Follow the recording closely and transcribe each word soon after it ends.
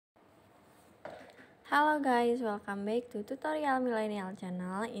Hello guys, welcome back to Tutorial Millennial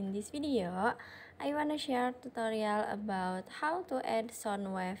channel. In this video, I wanna share tutorial about how to add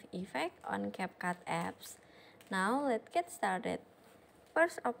soundwave effect on CapCut apps. Now let's get started.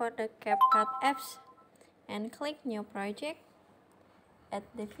 First, open the CapCut apps and click new project. Add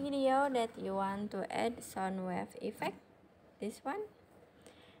the video that you want to add soundwave effect, this one,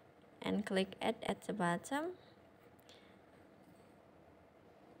 and click add at the bottom.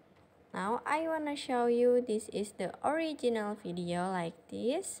 Now I wanna show you this is the original video like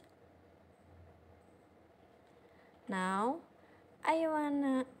this. Now I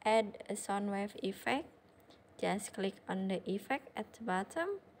wanna add a soundwave effect. Just click on the effect at the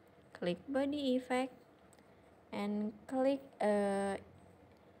bottom, click body effect, and click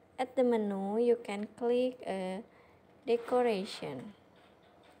at the menu you can click decoration,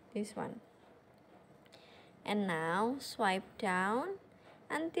 this one, and now swipe down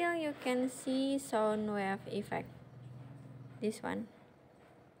until you can see soundwave effect, this one.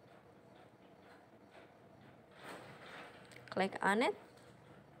 Click on it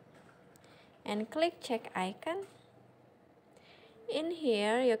and click check icon. In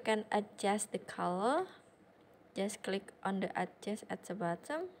here you can adjust the color. Just click on the adjust at the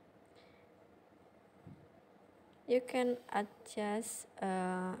bottom. You can adjust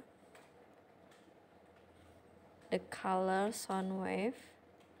the color soundwave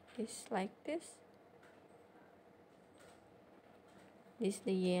is like this. This is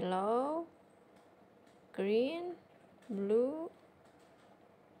the yellow, green, blue,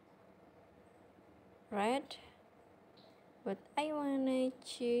 red, but I wanna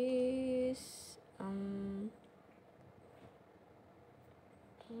choose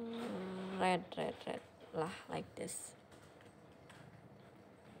red lah, like this.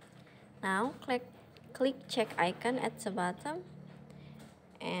 Now click check icon at the bottom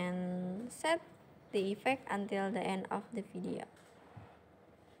and set the effect until the end of the video,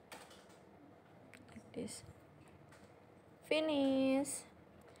 like this. Finish.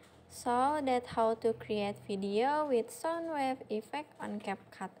 So that's how to create video with soundwave effect on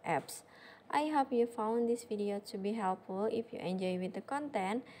CapCut apps. I hope you found this video to be helpful. If you enjoy with the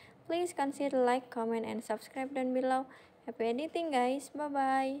content, please consider like, comment, and subscribe down below. Happy editing guys, bye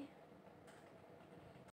bye.